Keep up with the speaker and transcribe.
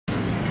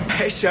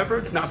Hey,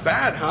 Shepard, not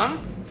bad, huh?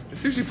 The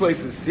sushi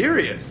place is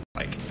serious.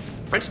 Like,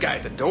 French guy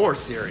at the door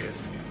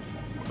serious.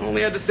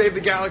 Only had to save the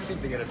galaxy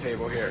to get a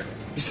table here.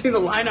 You seen the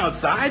line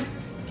outside?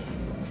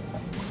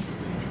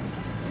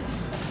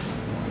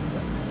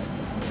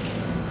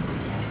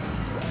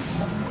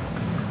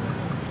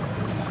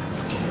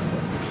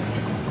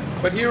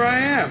 But here I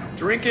am,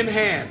 drink in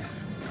hand.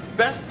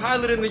 Best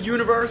pilot in the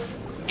universe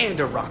and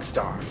a rock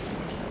star.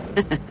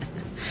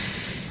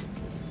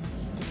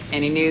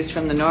 Any news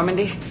from the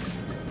Normandy?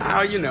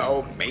 Oh, you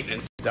know,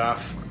 maintenance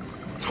stuff.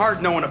 It's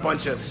hard knowing a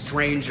bunch of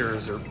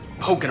strangers or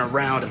poking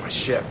around in my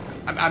ship.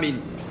 I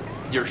mean,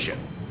 your ship.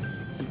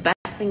 The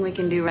best thing we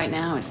can do right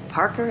now is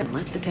park her and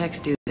let the techs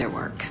do their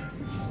work.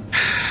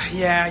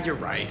 Yeah, you're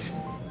right.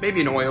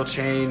 Maybe an oil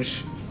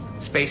change,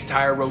 space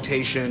tire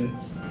rotation.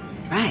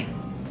 Right.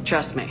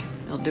 Trust me,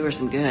 it'll do her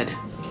some good.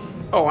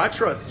 Oh, I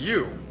trust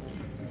you.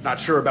 Not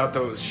sure about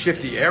those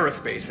shifty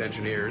aerospace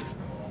engineers.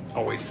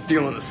 Always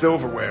stealing the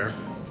silverware.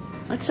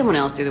 Let someone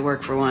else do the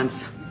work for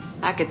once.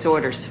 Hackett's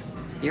orders.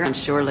 You're on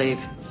shore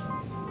leave.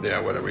 Yeah,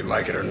 whether we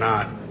like it or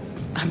not.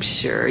 I'm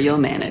sure you'll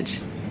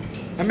manage.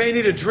 I may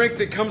need a drink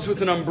that comes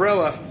with an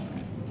umbrella.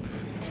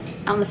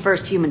 I'm the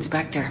first human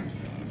Spectre.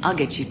 I'll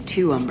get you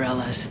 2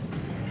 umbrellas.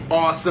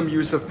 Awesome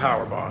use of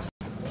power, boss.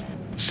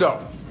 So,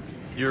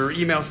 your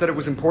email said it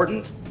was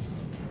important?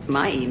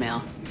 My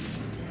email?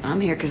 I'm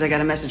here because I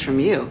got a message from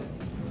you.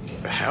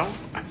 The hell?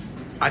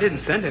 I didn't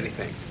send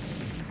anything.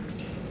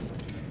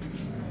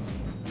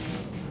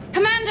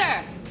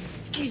 Commander!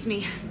 Excuse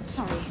me.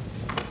 Sorry.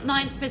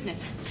 Line's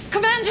business.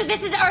 Commander,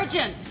 this is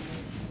urgent!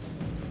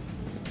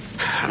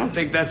 I don't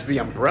think that's the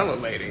umbrella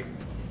lady.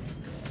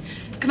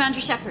 Commander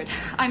Shepard,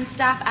 I'm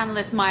Staff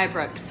Analyst Maya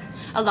Brooks.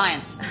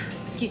 Alliance.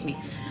 Excuse me.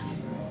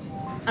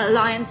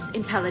 Alliance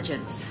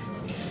Intelligence.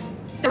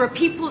 There are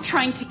people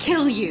trying to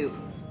kill you.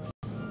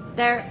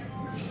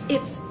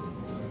 It's...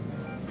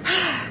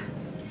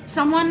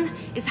 Someone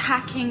is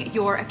hacking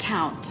your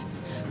account.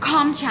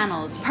 Comm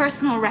channels,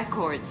 personal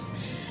records.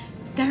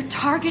 They're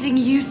targeting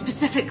you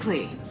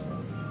specifically.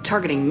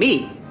 Targeting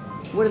me?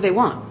 What do they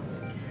want?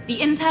 The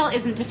intel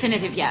isn't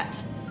definitive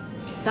yet.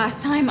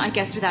 Last time, I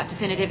guess without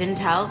definitive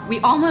intel,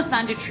 we almost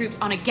landed troops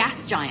on a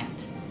gas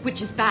giant,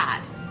 which is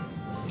bad.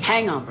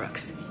 Hang on,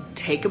 Brooks.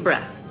 Take a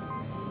breath.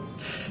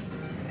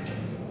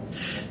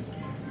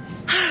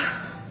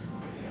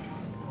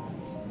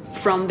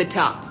 From the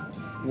top,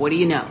 what do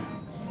you know?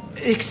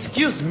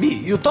 Excuse me,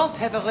 you don't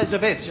have a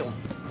reservation.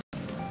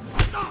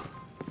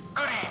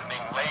 Good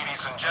evening,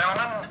 ladies and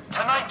gentlemen.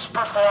 Tonight's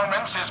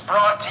performance is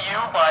brought to you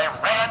by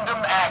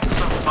random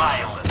acts of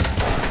violence.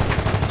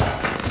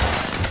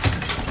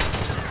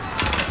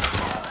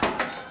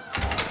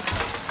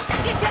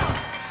 Get down!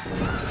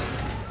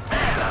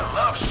 Man, I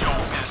love show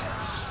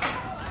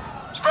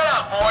business. Spread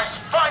out, boys.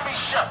 Find me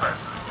Shepard.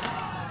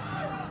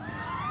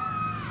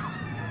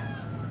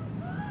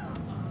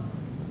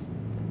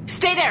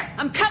 Stay there!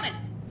 I'm coming!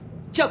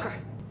 Joker!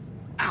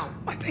 Ow,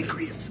 my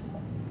pancreas.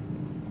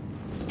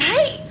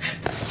 Hey!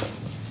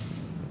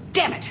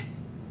 Damn it!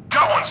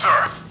 Going,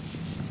 sir.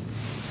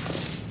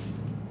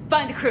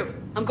 Find the crew.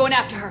 I'm going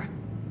after her.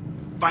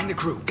 Find the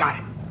crew, got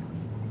it.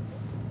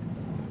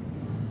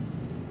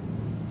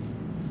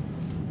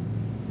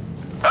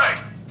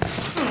 Hey!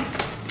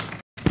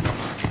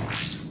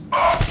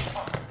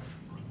 Oh.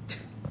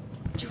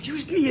 You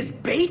used me as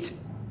bait?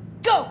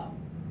 Go!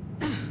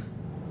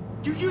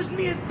 You used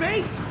me as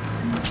bait?